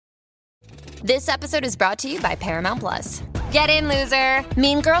This episode is brought to you by Paramount Plus. Get in, loser!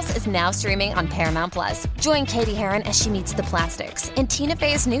 Mean Girls is now streaming on Paramount Plus. Join Katie Heron as she meets the plastics in Tina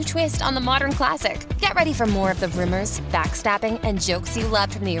Fey's new twist on the modern classic. Get ready for more of the rumors, backstabbing, and jokes you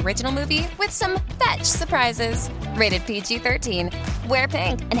loved from the original movie with some fetch surprises. Rated PG-13. Wear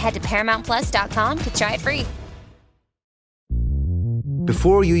pink and head to ParamountPlus.com to try it free.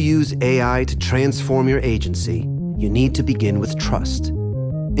 Before you use AI to transform your agency, you need to begin with trust.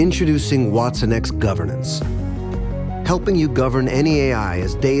 Introducing watsonx Governance, helping you govern any AI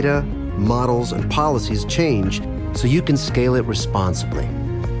as data, models, and policies change so you can scale it responsibly.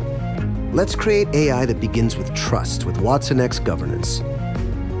 Let's create AI that begins with trust with watsonx Governance.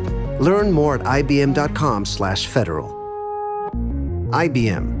 Learn more at ibm.com/federal.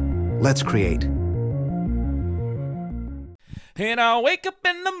 IBM. Let's create. And I wake up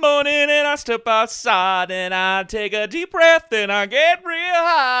in the morning and I step outside and I take a deep breath and I get real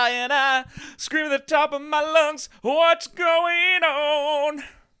high and I scream at the top of my lungs, what's going on?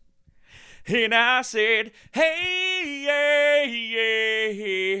 And I said, hey, yeah,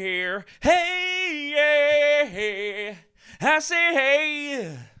 yeah, hey, yeah. I said,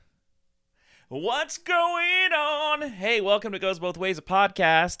 hey, what's going on? Hey, welcome to Goes Both Ways, a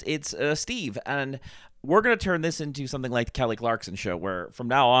podcast. It's Steve, and we're going to turn this into something like the Kelly Clarkson Show, where from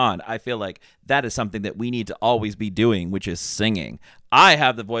now on, I feel like that is something that we need to always be doing, which is singing. I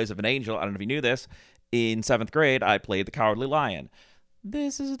have the voice of an angel. I don't know if you knew this. In 7th grade, I played the Cowardly Lion.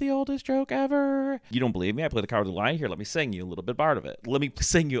 This is the oldest joke ever. You don't believe me? I play the Cowardly Lion. Here, let me sing you a little bit part of it. Let me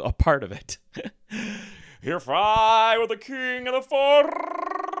sing you a part of it. If I were the king of the forest.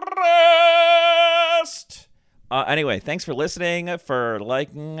 Anyway, thanks for listening, for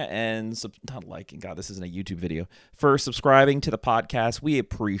liking and not liking. God, this isn't a YouTube video. For subscribing to the podcast, we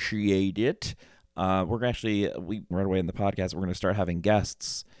appreciate it. Right away in the podcast, we're going to start having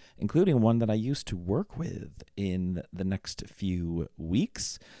guests, including one that I used to work with in the next few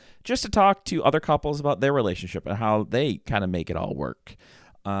weeks, just to talk to other couples about their relationship and how they kind of make it all work.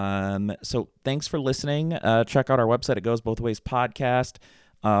 So thanks for listening. Check out our website. It Goes Both Ways Podcast.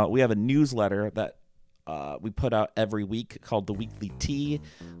 We have a newsletter that we put out every week called The Weekly Tea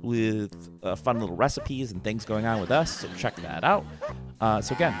with fun little recipes and things going on with us, so check that out.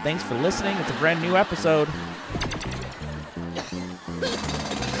 So again, thanks for listening. It's a brand new episode.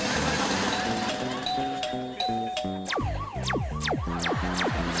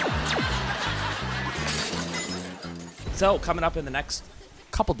 So coming up in the next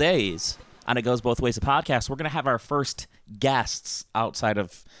couple days on It Goes Both Ways, a podcast, we're going to have our first guests outside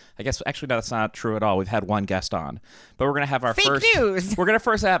of, I guess, actually, no, that's not true at all. We've had one guest on, but we're going to have our Fake news. We're going to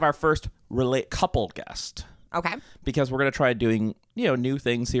first have our first couple guest. Okay. Because we're going to try doing, new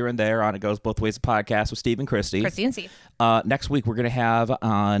things here and there on It Goes Both Ways, a podcast with Steve and Christy. Christy and Steve. Next week, we're going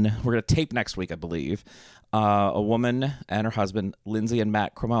to tape next week, I believe, a woman and her husband, Lindsay and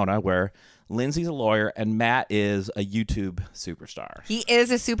Matt Cremona, where Lindsay's a lawyer and Matt is a YouTube superstar. He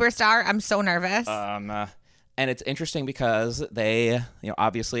is a superstar. I'm so nervous. And it's interesting because they,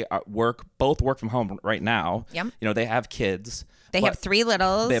 obviously both work from home right now. Yep. They have kids. They have 3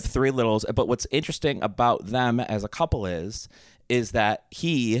 littles. They have 3 littles. But what's interesting about them as a couple is that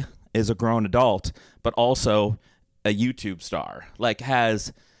he is a grown adult, but also a YouTube star. Like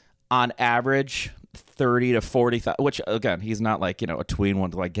has, on average, 30 to 40,000, which again, he's not like, a tween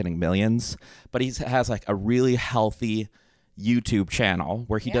one to like getting millions, but he has like a really healthy YouTube channel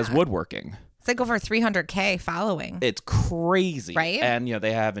where he does woodworking. It's like over 300K following. It's crazy. Right? And,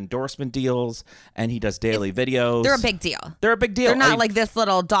 they have endorsement deals and he does daily videos. They're a big deal. They're not like this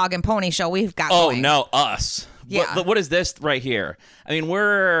little dog and pony show we've got going. Oh, no, us. Yeah. What is this right here? I mean,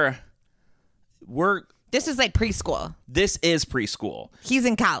 we're This is like preschool. This is preschool. He's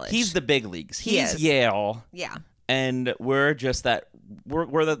in college. He's the big leagues. He He's is. Yale. Yeah. And we're just that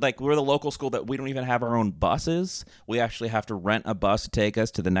we're the local school that we don't even have our own buses. We actually have to rent a bus to take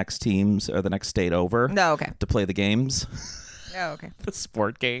us to the next teams or the next state over. No, okay. To play the games. Oh, okay. The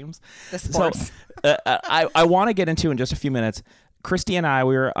sport games. The sports. So, I want to get into in just a few minutes. Christy and I,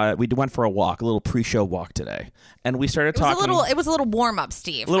 we went for a walk, a little pre-show walk today, and we started talking. It was a little warm up,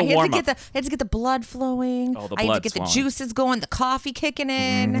 Steve. I had to get the blood flowing. Oh, I had to get the juices going, the coffee kicking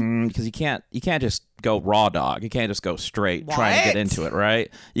in. Because you can't just go raw dog. You can't just go straight trying to get into it, right?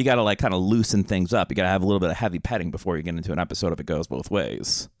 You got to like kind of loosen things up. You got to have a little bit of heavy petting before you get into an episode of It Goes Both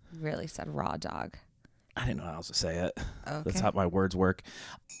Ways. You really said raw dog. I didn't know how else to say it. Okay. That's how my words work.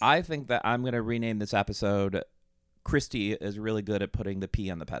 I think that I'm going to rename this episode Christy is really good at putting the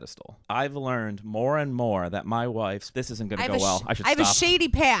P on the pedestal. I've learned more and more that my wife's... This isn't going to go well. I should stop. I have a shady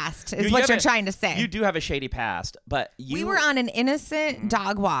past, is what you're trying to say. You do have a shady past, but you... We were on an innocent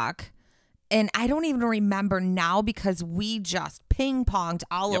dog walk, And I don't even remember now because we just ping-ponged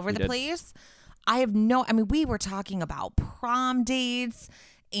all over the place. I mean, we were talking about prom dates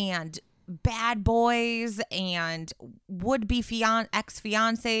and bad boys and would-be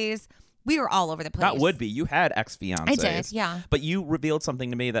ex-fiancés. We were all over the place. Not would-be. You had ex-fiancés. I did, yeah. But you revealed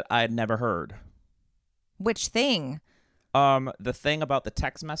something to me that I had never heard. Which thing? The thing about the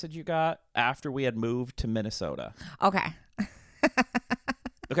text message you got after we had moved to Minnesota. Okay.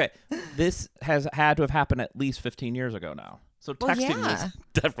 Okay, this has had to have happened at least 15 years ago now. So texting was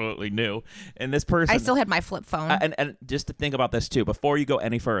definitely new. And this person... I still had my flip phone. And just to think about this too, before you go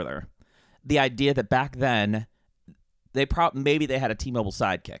any further, the idea that back then, maybe they had a T-Mobile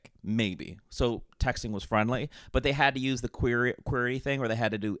sidekick. Maybe. So texting was friendly, but they had to use the query thing, or they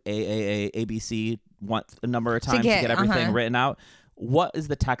had to do ABC a number of times to get everything written out. What is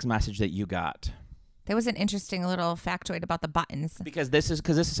the text message that you got? There was an interesting little factoid about the buttons. Because this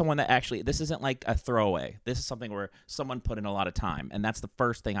is someone that actually, this isn't like a throwaway. This is something where someone put in a lot of time. And that's the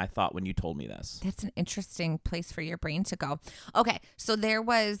first thing I thought when you told me this. That's an interesting place for your brain to go. Okay. So there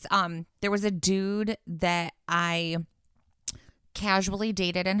was a dude that I casually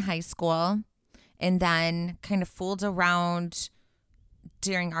dated in high school and then kind of fooled around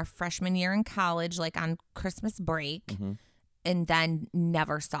during our freshman year in college, like on Christmas break, and then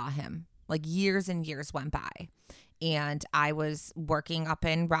never saw him. Like years and years went by, and I was working up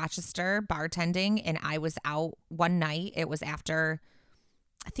in Rochester bartending, and I was out one night. I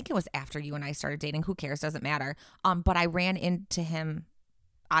think it was after you and I started dating. Who cares? Doesn't matter. But I ran into him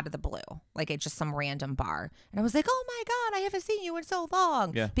out of the blue, like at just some random bar. And I was like, oh my God, I haven't seen you in so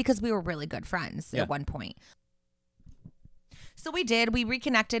long. Yeah. Because we were really good friends at one point. So we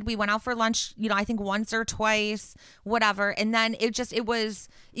reconnected. We went out for lunch, I think once or twice, whatever. And then it was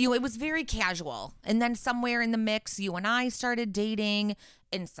very casual. And then somewhere in the mix, you and I started dating,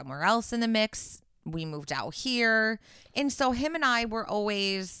 and somewhere else in the mix, we moved out here. And so him and I were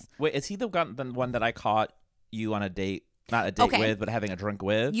always... Wait, is he the one that I caught you on a date, not a date with, but having a drink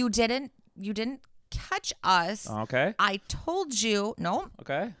with? You didn't catch us. Okay. I told you, no.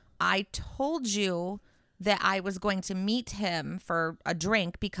 Okay. I told you that I was going to meet him for a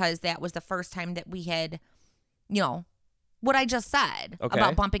drink because that was the first time that we had, what I just said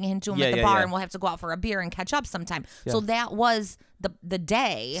about bumping into him at the bar, and we'll have to go out for a beer and catch up sometime. Yeah. So that was the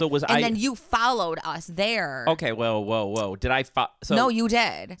day. So then you followed us there. Okay, whoa. Did I No, you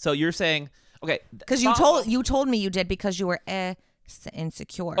did. So you're saying, okay. Because you told me you did because you were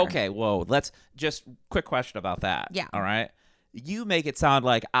insecure. Okay, whoa. Let's just quick question about that. Yeah. All right. You make it sound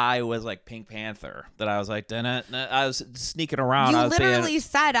like I was like Pink Panther, that I was like, I was sneaking around. You literally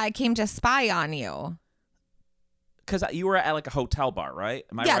said I came to spy on you. Because you were at like a hotel bar, right?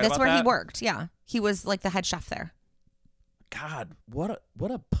 Am I right that's about where that? he worked. Yeah. He was like the head chef there. God, what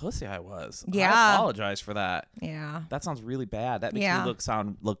a pussy I was. Yeah. I apologize for that. Yeah. That sounds really bad. That makes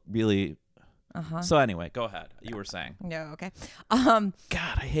me look really... So anyway, go ahead. You were saying. No, okay. God,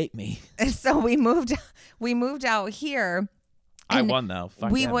 I hate me. So we moved out here. I won though.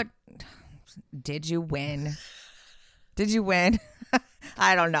 Fuck would. Did you win?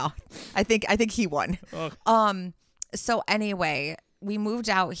 I don't know. I think he won. Oh. So anyway, we moved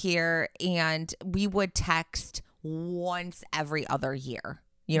out here and we would text once every other year.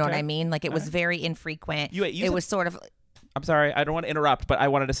 You know what I mean? Like it was very infrequent. It was sort of. I'm sorry, I don't want to interrupt, but I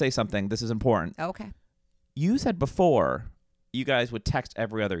wanted to say something. This is important. Okay. You said before you guys would text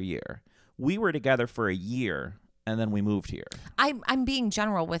every other year. We were together for a year, and then we moved here. I'm being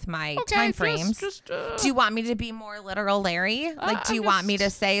general with my time frames. Do you want me to be more literal, Larry? Like, do you want me to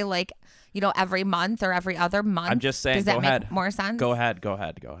say like, every month or every other month? I'm just saying. Does that go make ahead. more sense? Go ahead.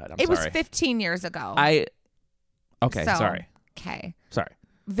 It was 15 years ago. Sorry. Okay. Sorry.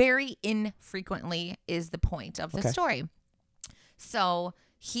 Very infrequently is the point of the story. So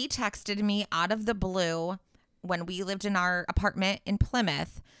he texted me out of the blue when we lived in our apartment in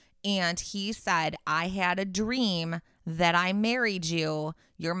Plymouth, and he said, I had a dream that I married you.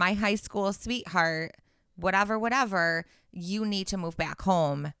 You're my high school sweetheart. Whatever. You need to move back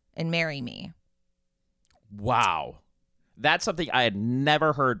home and marry me. Wow. That's something I had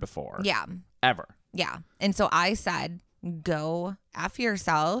never heard before. Yeah. Ever. Yeah. And so I said, go F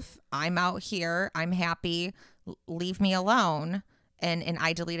yourself. I'm out here. I'm happy. Leave me alone. And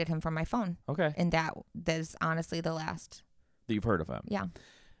I deleted him from my phone. Okay. And that's honestly the last that you've heard of him. Yeah.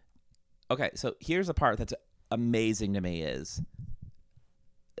 Okay, so here's the part that's amazing to me is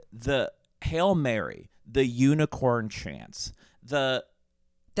the Hail Mary, the unicorn chance, the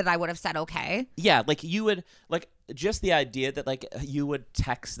that I would have said okay. Yeah, like you would, like just the idea that like you would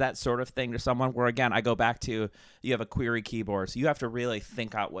text that sort of thing to someone where, again, I go back to you have a query keyboard. So you have to really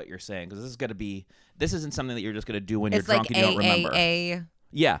think out what you're saying because this isn't something that you're just going to do when you're drunk and you don't remember.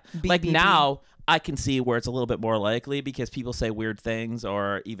 Yeah. Like now I can see where it's a little bit more likely because people say weird things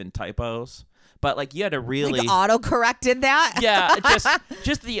or even typos. But like you had to really like auto-corrected that. Yeah,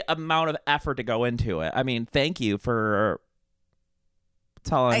 just the amount of effort to go into it. I mean, thank you for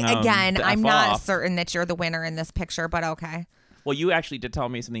telling again, to I'm F not off. certain that you're the winner in this picture, but okay. Well, you actually did tell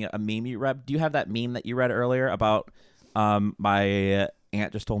me something, a meme you read. Do you have that meme that you read earlier about my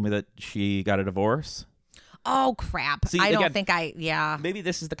aunt just told me that she got a divorce? Oh, crap. See, I don't again, think yeah. Maybe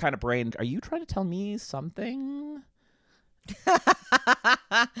this is the kind of brain. Are you trying to tell me something?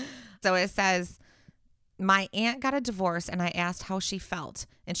 So it says, my aunt got a divorce and I asked how she felt.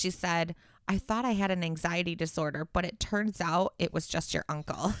 And she said, I thought I had an anxiety disorder, but it turns out it was just your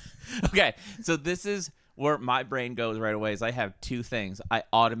uncle. Okay, so this is where my brain goes right away is I have two things I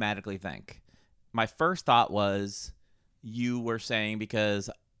automatically think. My first thought was you were saying because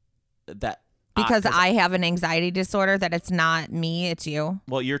I have an anxiety disorder that it's not me, it's you.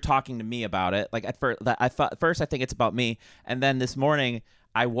 Well, you're talking to me about it. Like at first I think it's about me. And then this morning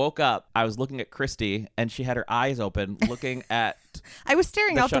I woke up, I was looking at Christy and she had her eyes open looking at I was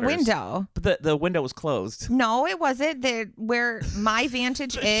staring out shutters. the window. But the window was closed. No, it wasn't. Where my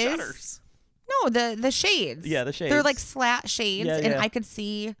vantage is. Shutters. No, the shades. Yeah, the shades. They're like slat shades, Yeah, and yeah. I could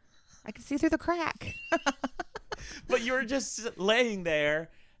see through the crack. But you were just laying there,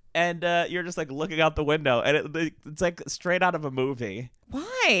 and you're just like looking out the window, and it's like straight out of a movie. Because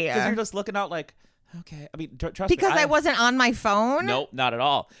Why? you're just looking out like, okay. I mean, trust me. Because I wasn't on my phone. Nope, not at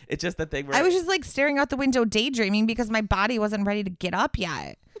all. It's just that they were. I was just like staring out the window, daydreaming because my body wasn't ready to get up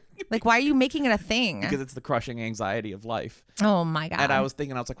yet. Like, why are you making it a thing? because it's the crushing anxiety of life. Oh my god! And I was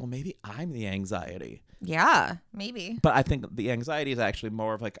like, well, maybe I'm the anxiety. yeah, maybe. But I think the anxiety is actually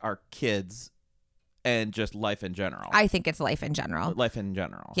more of like our kids and just life in general. I think it's life in general. Life in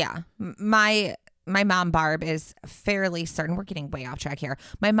general. Yeah. My mom, Barb, is fairly certain. We're getting way off track here.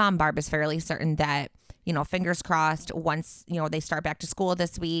 My mom, Barb, is fairly certain that, fingers crossed, once, they start back to school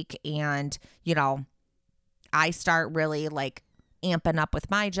this week and, I start really like amping up with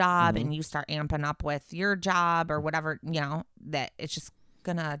my job and you start amping up with your job or whatever, that it's just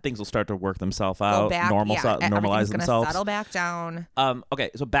gonna Things will start to work themselves go out, back. normalize Everything's gonna themselves. settle back down.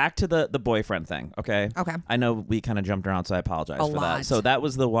 Okay, so back to the boyfriend thing, okay? Okay. I know we kind of jumped around, so I apologize A for lot. that. So that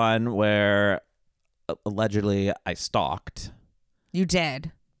was the one where allegedly I stalked. You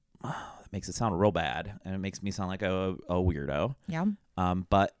did. It makes it sound real bad, and it makes me sound like a weirdo. Yeah.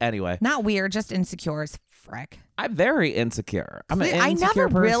 But anyway, Not weird, just insecure as frick. I'm very insecure. I'm an I insecure never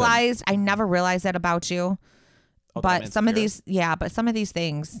person. realized that about you. Oh, that I'm But some of insecure? some of these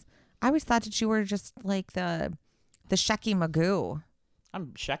things, I always thought that you were just like the Shecky Magoo,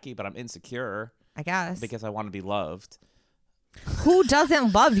 I'm shecky, but I'm insecure I guess. because I want to be loved. Who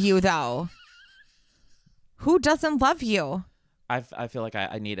doesn't love you though? Who doesn't love you? I feel like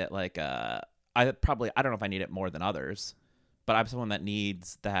I need it like I don't know if I need it more than others, but I'm someone that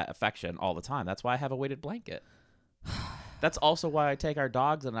needs that affection all the time. That's why I have a weighted blanket. That's also why I take our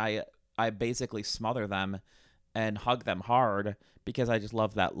dogs and I basically smother them and hug them hard because I just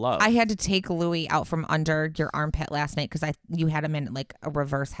love that love. I had to take Louis out from under your armpit last night because you had him in like a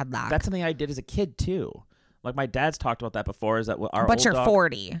reverse headlock. That's something I did as a kid too. Like my dad's talked about that before. Is that our but old you're dog,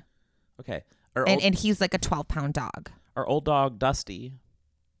 40, okay, and he's like a 12-pound dog. our old dog Dusty,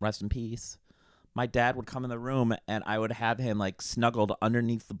 rest in peace. My dad would come in the room and I would have him like snuggled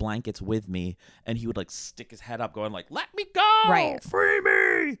underneath the blankets with me, and he would like stick his head up, going like, "Let me go, Right. free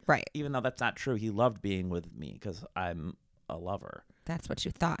me." Right. Even though that's not true, he loved being with me because I'm a lover. That's what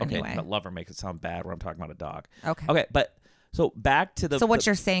you thought Okay, anyway. but lover makes it sound bad when I'm talking about a dog. Okay. Okay, but so back to the. So what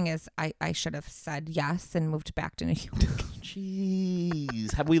you're saying is I should have said yes and moved back to New York.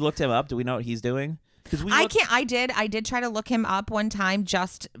 Jeez, have we looked him up? Do we know what he's doing? Because I did try to look him up one time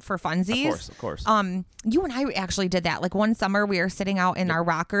just for funsies. Of course. You and I actually did that. Like one summer we were sitting out in our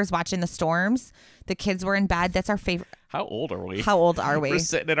rockers watching the storms. The kids were in bed. That's our favorite. How old are we? How old are we? We're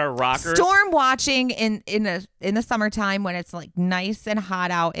sitting in our rockers. Storm watching in the summertime when it's like nice and hot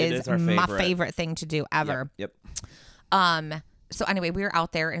out It is is our my favorite. favorite thing to do ever. Yep. So anyway, we were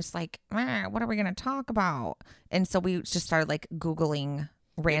out there and it's like, what are we gonna talk about? And so we just started like Googling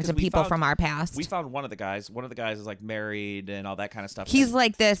random we people found- from our past. We found one of the guys. One of the guys is like married and all that kind of stuff. He's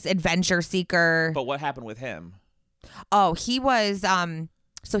like this adventure seeker. But what happened with him? Oh, he was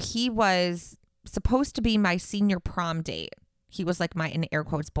so he was supposed to be my senior prom date. He was like my, in air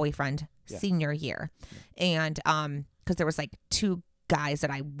quotes, boyfriend senior year. And because there was like two guys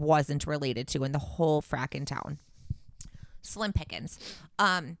that I wasn't related to in the whole fracking town. Slim pickings.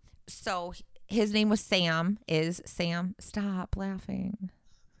 So his name was Sam. Stop laughing.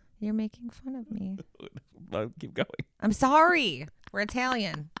 You're making fun of me. Well, keep going. I'm sorry. We're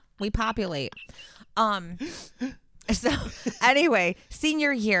Italian. We populate. So anyway,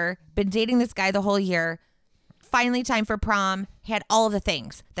 senior year, been dating this guy the whole year. Finally time for prom, had all of the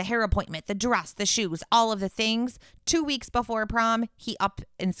things. The hair appointment, the dress, the shoes, all of the things. 2 weeks before prom, he up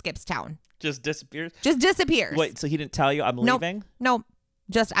and skips town. Just disappears? Just disappears. Wait, so he didn't tell you I'm leaving? Nope.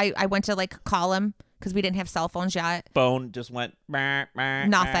 Just I went to like call him because we didn't have cell phones yet. Phone just went.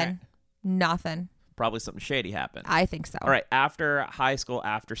 Nothing. Probably something shady happened. I think so. All right. After high school,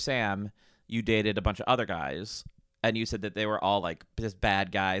 after Sam, you dated a bunch of other guys, and you said that they were all like just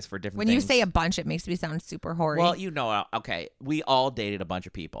bad guys for different When things. you say a bunch, it makes me sound super hoary. Well, you know, okay, we all dated a bunch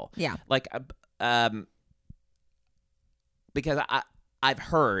of people. Yeah. Like, because I've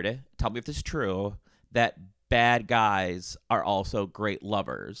heard, tell me if this is true, that bad guys are also great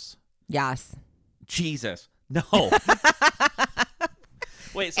lovers. Yes. Jesus. No.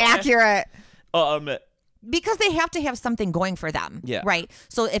 Wait. So Accurate. Because they have to have something going for them. Yeah. Right.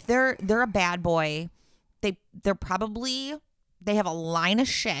 So if they're a bad boy, they're probably, they have a line of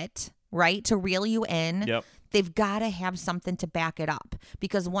shit, right, to reel you in. Yep. They've got to have something to back it up.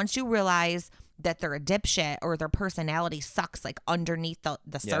 Because once you realize that they're a dipshit or their personality sucks like underneath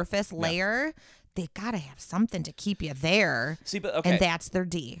the surface layer, they got to have something to keep you there. See, but okay. And that's their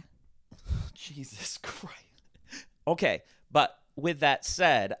D. Jesus Christ. Okay, but with that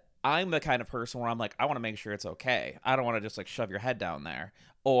said, I'm the kind of person where I'm like, I want to make sure it's okay. I don't want to just like shove your head down there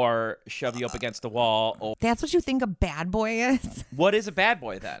or shove you up against the wall. Or... That's what you think a bad boy is? What is a bad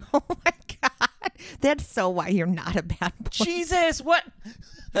boy then? Oh my God. That's so why you're not a bad boy. Jesus, what?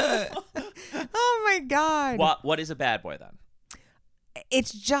 Oh my God. What is a bad boy then?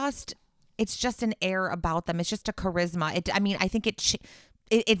 It's just an air about them. It's just a charisma. I think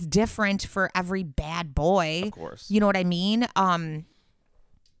it's different for every bad boy. Of course. You know what I mean?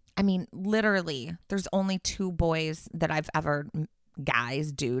 Literally, there's only 2 boys that I've ever,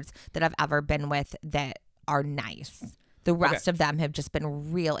 dudes that I've ever been with that are nice. The rest of them have just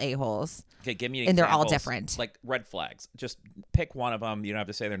been real a-holes. Okay, give me and they're all examples, different. Like red flags. Just pick one of them. You don't have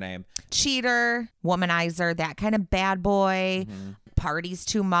to say their name. Cheater, womanizer, that kind of bad boy. Mm-hmm. Parties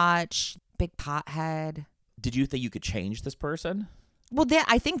too much. Big pothead. Did you think you could change this person? Well,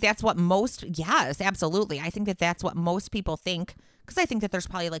 I think that's what yes, absolutely. I think that's what most people think. Because I think that there's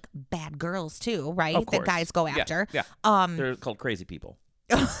probably like bad girls too, right? Of course. That guys go after. Yeah. They're called crazy people.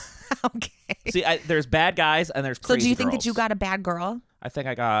 Okay. See, there's bad guys and there's crazy girls. So do you think that you got a bad girl? I think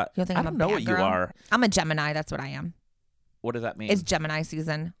I got... You think I I'm don't a know bad what girl? you are. I'm a Gemini. That's what I am. What does that mean? It's Gemini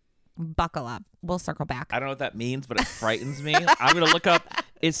season. Buckle up. We'll circle back. I don't know what that means, but it frightens me. I'm going to look up...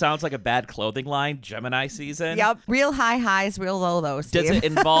 It sounds like a bad clothing line, Gemini season. Yep. Real high highs, real low lows, Steve. Does it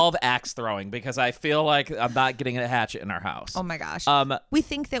involve axe throwing? Because I feel like I'm not getting a hatchet in our house. Oh my gosh. We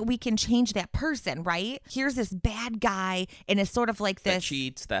think that we can change that person, right? Here's this bad guy, and it's sort of like this. That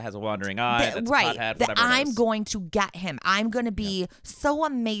cheats, that has a wandering eye, that's right. pothead, That whatever it is. I'm going to get him. I'm going to be so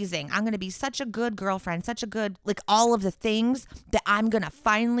amazing. I'm going to be such a good girlfriend, such a good, like all of the things that I'm going to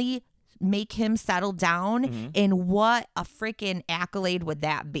finally make him settle down. Mm-hmm. And what a freaking accolade would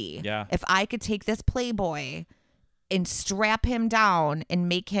that be? Yeah. If I could take this playboy and strap him down and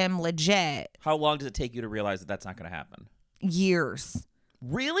make him legit. How long does it take you to realize that that's not going to happen? Years.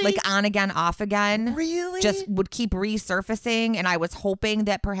 Really? Like on again, off again. Really? Just would keep resurfacing. And I was hoping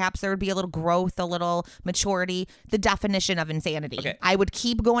that perhaps there would be a little growth, a little maturity, the definition of insanity. Okay. I would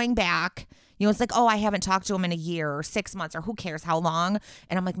keep going back. You know, it's like, oh, I haven't talked to him in a year or 6 months or who cares how long.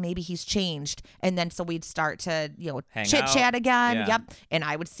 And I'm like, maybe he's changed. And then so we'd start to, Hang chit out. chat again. Yeah. Yep. And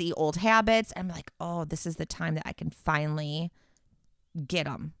I would see old habits. And I'm like, oh, this is the time that I can finally get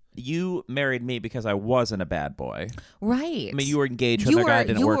him. You married me because I wasn't a bad boy. Right. I mean, you were engaged when that guy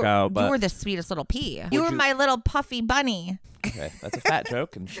didn't work out. But you were the sweetest little pea. You were my little puffy bunny. Okay, that's a fat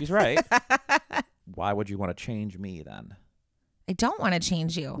joke, and she's right. Why would you want to change me then? I don't want to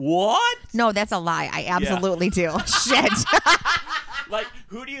change you. What? No, that's a lie. I absolutely do. Shit. Like,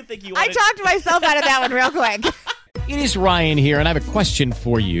 who do you think you want I talked myself out of that one real quick. It is Ryan here, and I have a question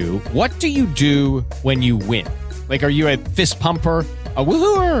for you. What do you do when you win? Like, are you a fist pumper? A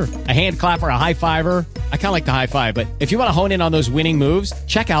woohooer, a hand clapper, a high fiver. I kind of like the high five, but if you want to hone in on those winning moves,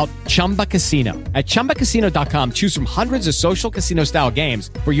 check out Chumba Casino. At ChumbaCasino.com, choose from hundreds of social casino style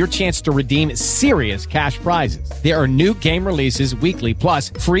games for your chance to redeem serious cash prizes. There are new game releases weekly, plus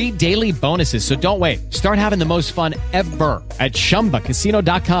free daily bonuses. So don't wait. Start having the most fun ever at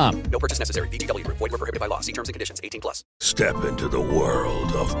ChumbaCasino.com. No purchase necessary. VGW Group. Void where prohibited by law. See terms and conditions. 18+. Step into the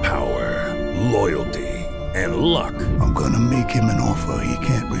world of power, loyalty, and luck. I'm gonna make him an offer he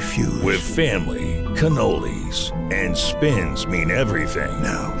can't refuse. With family, cannolis, and spins mean everything.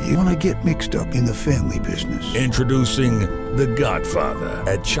 Now, you wanna get mixed up in the family business. Introducing The Godfather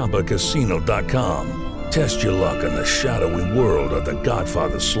at ChumbaCasino.com. Test your luck in the shadowy world of The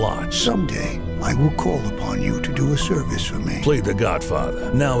Godfather slot. Someday, I will call upon you to do a service for me. Play The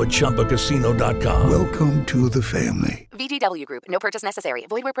Godfather now at ChumbaCasino.com. Welcome to the family. VGW Group. No purchase necessary.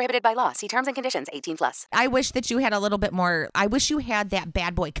 Void where prohibited by law. See terms and conditions. 18+. I wish that you had a little bit more. I wish you had that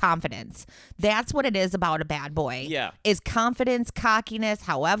bad boy confidence. That's what it is about a bad boy. Yeah. Is confidence, cockiness,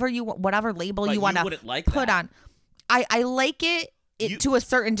 however you, whatever label But you want to wouldn't like put that. on. I like it. To a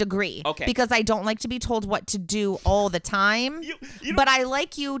certain degree, Okay. because I don't like to be told what to do all the time. But I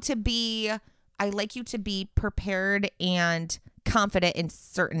like you to be prepared and confident in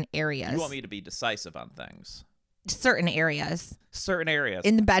certain areas. You want me to be decisive on things. Certain areas Certain areas.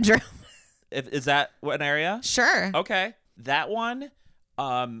 in the bedroom. Is that one area? Sure. Okay. That one,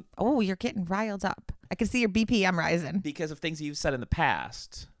 Oh, you're getting riled up. I can see your BPM rising. because of things you've said in the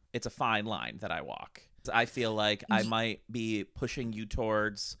past, it's a fine line that I walk. I feel like I might be pushing you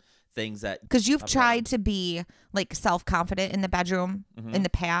towards things that... Because you've tried to be like self-confident in the bedroom Mm-hmm. in the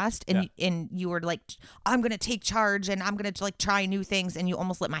past, and you were like, I'm gonna take charge and I'm gonna like try new things, and you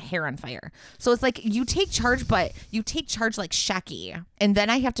almost lit my hair on fire. So it's like you take charge, but you take charge like Shecky, and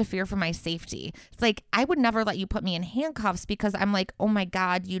then I have to fear for my safety. It's like I would never let you put me in handcuffs because I'm like, oh my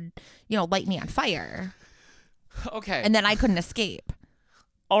God, you'd light me on fire, Okay. and then I couldn't escape.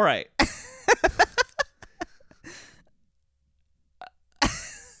 All right.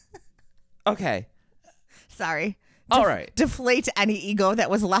 Okay. Sorry. All right. Deflate any ego that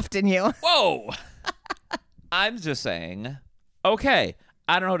was left in you. Whoa. I'm just saying, okay,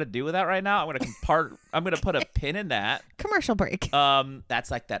 I don't know what to do with that right now. I'm going to put a pin in that. Commercial break.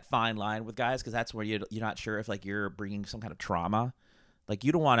 That's like that fine line with guys, because that's where you're not sure if like you're bringing some kind of trauma. Like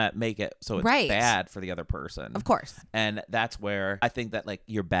you don't want to make it so it's Right. bad for the other person. Of course. And that's where I think that like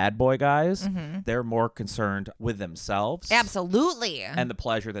your bad boy guys, they're more concerned with themselves. Absolutely. And the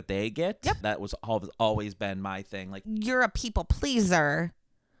pleasure that they get. Yep. That was always been my thing. Like, You're a people pleaser,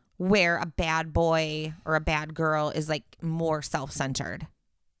 where a bad boy or a bad girl is like more self-centered.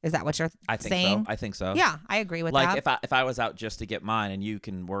 Is that what you're I think saying? so. I think so. Yeah, I agree with Like that. if I was out just to get mine and you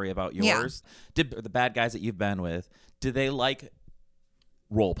can worry about Yeah. yours, did the bad guys that you've been with, do they like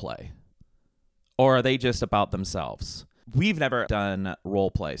role play? Or are they just about themselves? We've never done role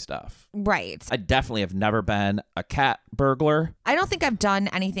play stuff. Right. I definitely have never been a cat burglar. I don't think I've done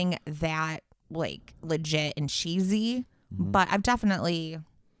anything that like legit and cheesy, but I've definitely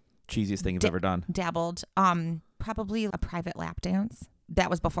Cheesiest thing you've ever done. dabbled. Probably a private lap dance. That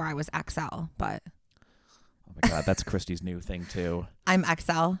was before I was XL, but Oh my God, that's Christy's new thing too. I'm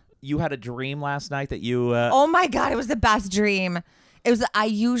XL. You had a dream last night that you... Oh my God, it was the best dream. I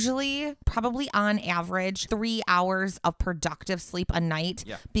usually, probably on average, 3 hours of productive sleep a night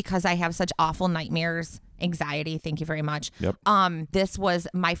because I have such awful nightmares, anxiety. Thank you very much. Yep. This was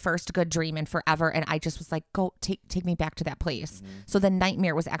my first good dream in forever. And I just was like, go take me back to that place. So the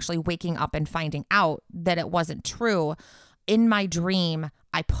nightmare was actually waking up and finding out that it wasn't true. In my dream,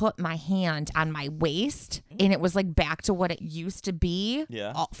 I put my hand on my waist and it was like back to what it used to be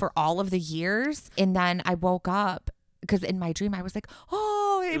for all of the years. And then I woke up because in my dream I was like,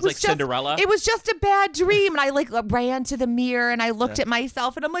 oh, it was like just Cinderella. It was just a bad dream. And I like ran to the mirror and I looked at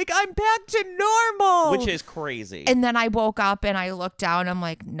myself and I'm like, I'm back to normal. Which is crazy. And then I woke up and I looked down. I'm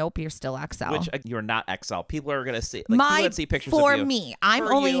like, nope, you're still XL. Which you're not XL. People are gonna see. Like, people that see pictures for of you. me.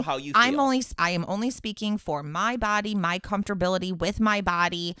 How you feel. I am only speaking for my body, my comfortability with my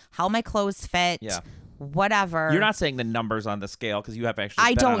body, how my clothes fit. Yeah. Whatever. You're not saying the numbers on the scale because you have actually.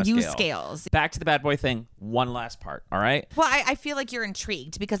 I been on don't a use scale. scales. Back to the bad boy thing. One last part. All right. Well, I feel like you're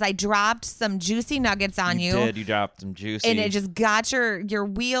intrigued because I dropped some juicy nuggets on you. You did. You dropped some juicy. And it just got your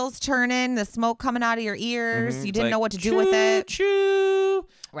wheels turning, the smoke coming out of your ears. You It's didn't like, know what to do with it. Choo.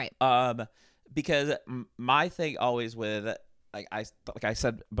 Right. Because my thing always with like I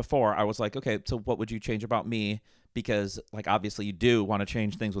said before, I was like, okay, so what would you change about me? Because like obviously you do want to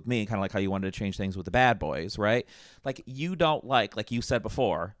change things with me, kind of like how you wanted to change things with the bad boys, right? Like you don't like you said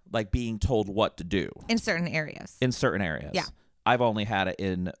before, like being told what to do In certain areas. in certain areas. Yeah. I've only had it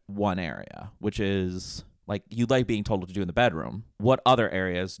in one area, which is like you like being told what to do in the bedroom. What other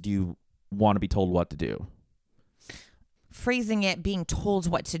areas do you want to be told what to do? Phrasing it, being told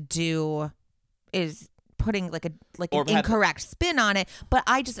what to do is putting like an Or incorrect spin on it. But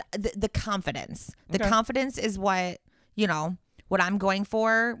I just, the confidence. The Okay. confidence is what, what I'm going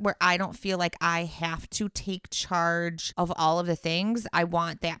for, where I don't feel like I have to take charge of all of the things. I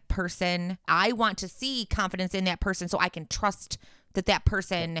want that person. I want to see confidence in that person so I can trust that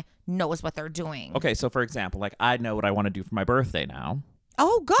person knows what they're doing. Okay, so for example, like I know what I want to do for my birthday now.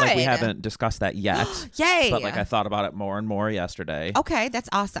 Oh, good. Like we haven't discussed that yet. Yay. But like I thought about it more and more yesterday. Okay, that's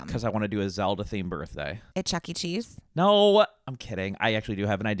awesome. Because I want to do a Zelda themed birthday. At Chuck E. Cheese? No, I'm kidding. I actually do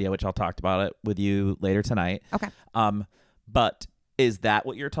have an idea, which I'll talk about it with you later tonight. Okay. But is that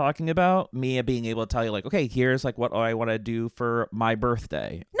what you're talking about? Me being able to tell you like, okay, here's like what I want to do for my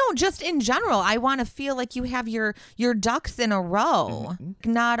birthday. No, just in general. I want to feel like you have your ducks in a row.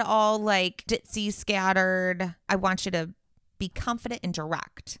 Mm-hmm. Not all like ditzy scattered. I want you to be confident and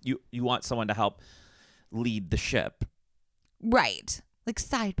direct. You want someone to help lead the ship. Right. Like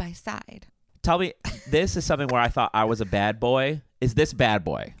side by side. Tell me, this is something where I thought I was a bad boy. Is this bad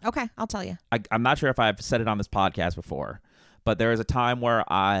boy? Okay, I'll tell you. I'm not sure if I've said it on this podcast before, but there was a time where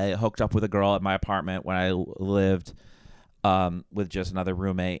I hooked up with a girl at my apartment when I lived with just another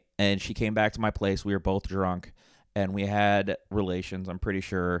roommate, and she came back to my place. We were both drunk, and we had relations, I'm pretty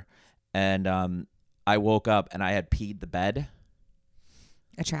sure, and I woke up, and I had peed the bed.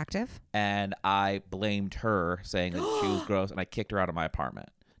 Attractive? And I blamed her, saying that she was gross, and I kicked her out of my apartment.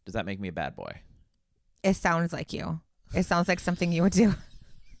 Does that make me a bad boy? It sounds like you. It sounds like something you would do.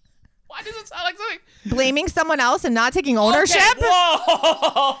 Why does it sound like something? Blaming someone else and not taking ownership? Okay,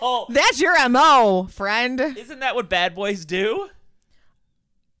 whoa! That's your MO, friend. Isn't that what bad boys do?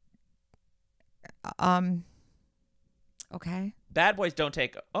 Okay. Bad boys don't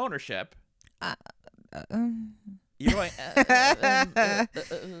take ownership. You're going.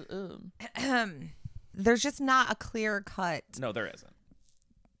 There's just not a clear cut No, there isn't.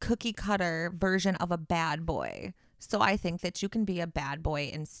 cookie cutter version of a bad boy. So I think that you can be a bad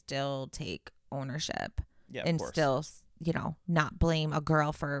boy and still take ownership. Yeah, of and course. still, not blame a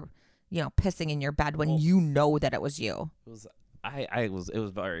girl for, pissing in your bed when you know that it was you. It was. It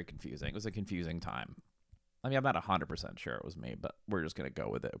was very confusing. It was a confusing time. I mean, I'm not 100% sure it was me, but we're just gonna go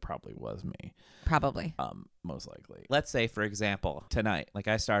with it. It probably was me. Probably. Most likely. Let's say, for example, tonight, like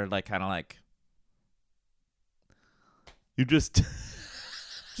I started like kind of like. You just.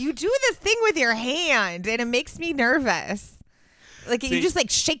 You do this thing with your hand and it makes me nervous. Like you just like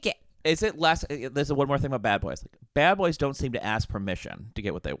shake it. Is it less? There's one more thing about bad boys. Like, bad boys don't seem to ask permission to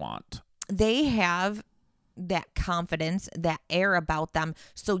get what they want. They have that confidence, that air about them.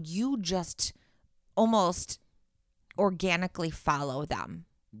 So you just almost organically follow them.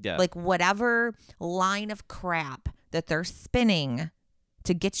 Yeah. Like whatever line of crap that they're spinning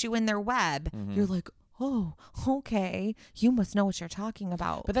to get you in their web, you're like, oh, okay. You must know what you're talking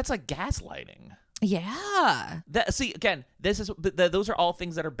about. But that's like gaslighting. Yeah. See, again, those are all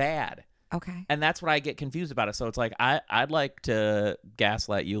things that are bad. Okay. And that's what I get confused about it. So it's like, I'd like to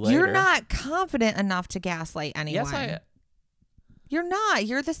gaslight you later. You're not confident enough to gaslight anyone. Yes, You're not.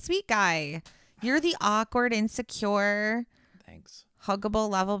 You're the sweet guy. You're the awkward, insecure, Thanks. huggable,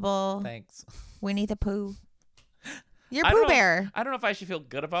 lovable, Thanks. Winnie the Pooh. You're I don't Pooh know- Bear. I don't know if I should feel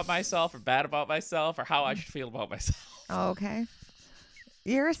good about myself or bad about myself or how I should feel about myself. Oh, okay.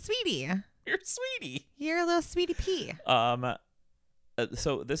 You're a sweetie. You're a sweetie. You're a little sweetie pea.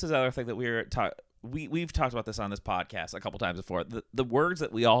 So this is another thing that we've talked about this on this podcast a couple times before. The words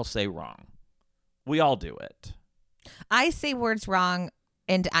that we all say wrong. We all do it. I say words wrong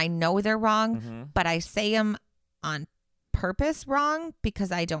and I know they're wrong, but I say them on purpose wrong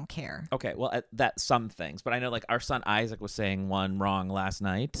because I don't care. Okay, well, that's some things. But I know, like, our son Isaac was saying one wrong last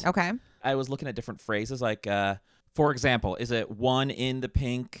night. Okay. I was looking at different phrases, like, for example, is it 1 in the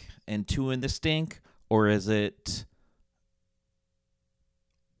pink and 2 in the stink? Or is it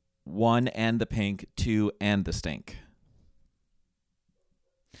 1 and the pink, 2 and the stink?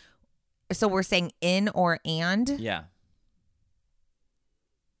 So we're saying in or and? Yeah,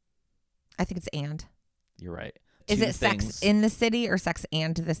 I think it's and. you're right. Is Two it sex things- in the city or sex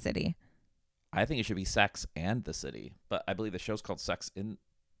and the city? I think it should be Sex and the City. But I believe the show's called Sex in...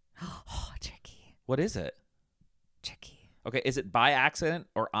 Oh, tricky. What is it? Tricky. Okay, is it by accident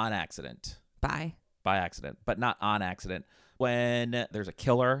or on accident? Bye. By accident, but not on accident. When there's a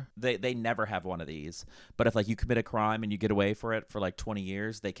killer, they never have one of these. But if, like, you commit a crime and you get away for it for, like, 20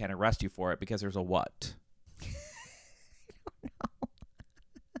 years, they can't arrest you for it because there's a what?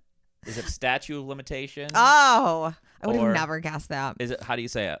 Is it statute of limitation? Oh, I would Or- have never guessed that. Is it? How do you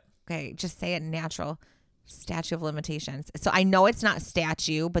say it? Okay, just say it natural. Statute of limitations. So I know it's not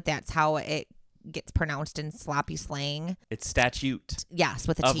statue, but that's how it gets pronounced in sloppy slang. It's statute. Yes,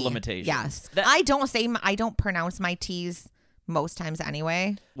 with a Of T. limitations. Yes. That- I don't pronounce my T's most times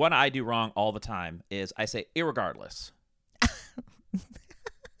anyway. One I do wrong all the time is I say irregardless.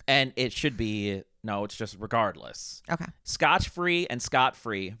 And it should be, no, it's just regardless. Okay. Scotch-free and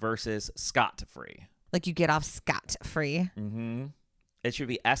scot-free versus scot-free. Like you get off scot-free. Mm-hmm. It should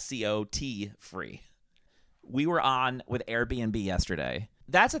be SCOT free. We were on with Airbnb yesterday.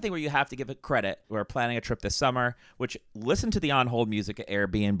 That's the thing where you have to give it credit. We're planning a trip this summer, which listen to the on-hold music at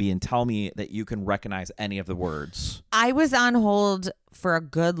Airbnb and tell me that you can recognize any of the words. I was on hold for a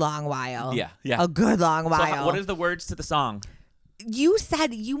good long while. Yeah. A good long while. So what is the words to the song? You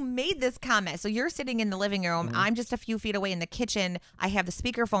said you made this comment. So you're sitting in the living room. Mm-hmm. I'm just a few feet away in the kitchen. I have the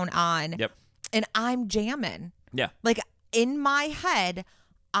speakerphone on. Yep. And I'm jamming. Yeah. Like in my head,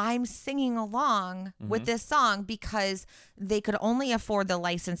 I'm singing along with this song because they could only afford the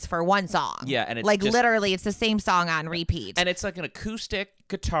license for one song. Yeah, and it's like just- literally it's the same song on repeat. And it's like an acoustic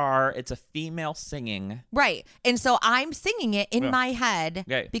guitar. It's a female singing. Right. And so I'm singing it in Yeah. my head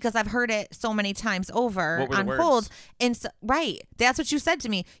Okay. because I've heard it so many times over What were the on words? hold. And so, right. That's what you said to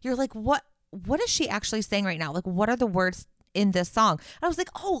me. You're like, what is she actually saying right now? Like, what are the words in this song? And I was like,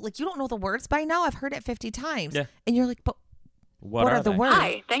 oh, like you don't know the words by now? I've heard it 50 times. Yeah. And you're like, but what are the they? words?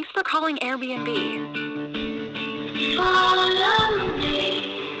 Hi, thanks for calling Airbnb. Follow me,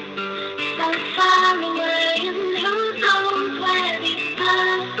 so far away, and who knows where these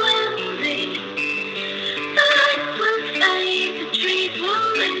paths will lead. The lights will fade, the trees will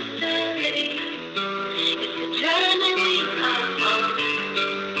listen. It's the journey we are on,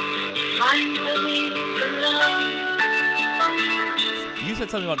 to find where we belong. You said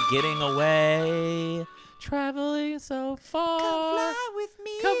something about getting away, traveling so far. Come fly with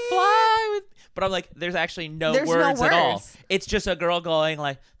me. Come fly with. But I'm like, there's actually no There's no words at all. words. It's just a girl going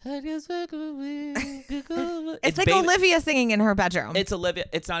like. It's like baby- Olivia singing in her bedroom. It's Olivia.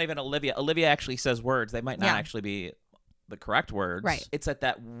 It's not even Olivia. Olivia actually says words. They might not Yeah. actually be the correct words. Right. It's like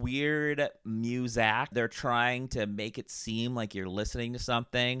that weird muzak. They're trying to make it seem like you're listening to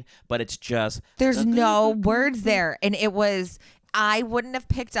something, but it's just. There's no words there. And I wouldn't have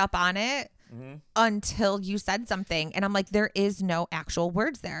picked up on it until you said something. And I'm like, there is no actual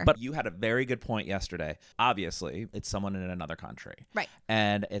words there. But you had a very good point yesterday. Obviously, it's someone in another country. Right.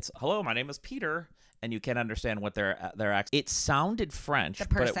 And it's, hello, my name is Peter. And you can't understand what their accent. It sounded French, The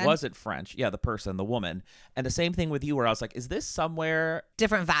but it person? wasn't French. Yeah, the person, the woman. And the same thing with you where I was like, is this somewhere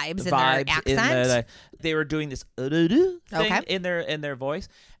different vibes in vibes their accent. they were doing this thing Okay. in their voice,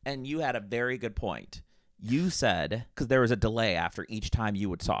 and you had a very good point. You said, because there was a delay after each time you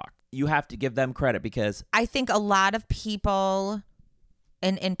would talk, you have to give them credit because I think a lot of people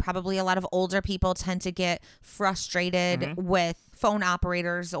and probably a lot of older people tend to get frustrated with phone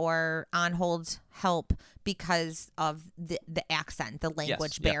operators or on hold help because of the accent, the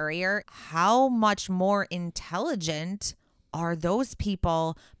language yeah. barrier. How much more intelligent are those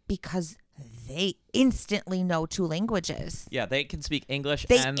people because they instantly know two languages? yeah, they can speak English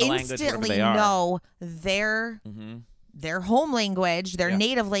They and the language wherever instantly they are. know their home language, their Yeah.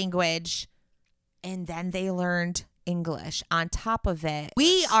 native language, and then they learned English on top of it.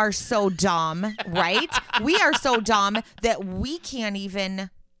 We are so dumb, right? We are so dumb that we can't even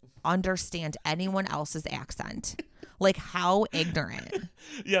understand anyone else's accent. Like, how ignorant.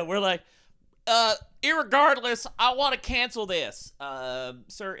 Yeah, we're like, irregardless, I want to cancel this.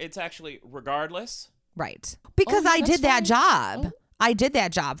 Sir, it's actually regardless. Right. Because yeah, I that's did that fine. job. Oh. I did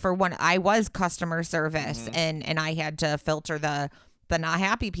that job for when I was customer service and I had to filter the not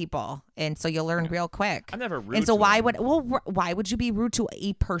happy people. And so you learn real quick. I'm never rude And so to why them. why would you be rude to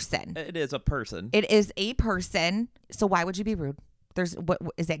a person? It is a person. It is a person. So why would you be rude? There's what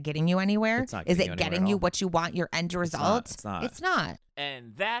is that getting you anywhere? It's not Is getting it you anywhere getting at you all. what you want, your end result? It's not. It's not.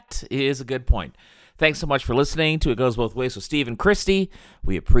 And that is a good point. Thanks so much for listening to It Goes Both Ways with Steve and Christy.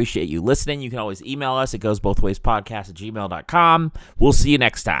 We appreciate you listening. You can always email us at goesbothwayspodcast@gmail.com. We'll see you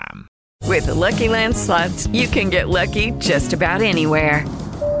next time. With the Lucky Land Slots, you can get lucky just about anywhere.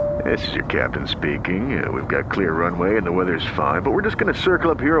 This is your captain speaking. We've got clear runway and the weather's fine, but we're just going to circle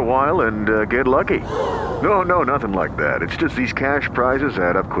up here a while and get lucky. No, nothing like that. It's just these cash prizes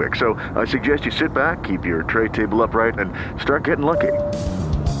add up quick. So I suggest you sit back, keep your tray table upright, and start getting lucky.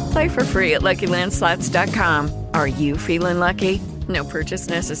 Play for free at LuckyLandSlots.com. Are you feeling lucky? No purchase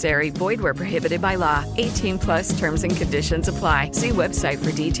necessary. Void where prohibited by law. 18+ terms and conditions apply. See website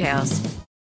for details.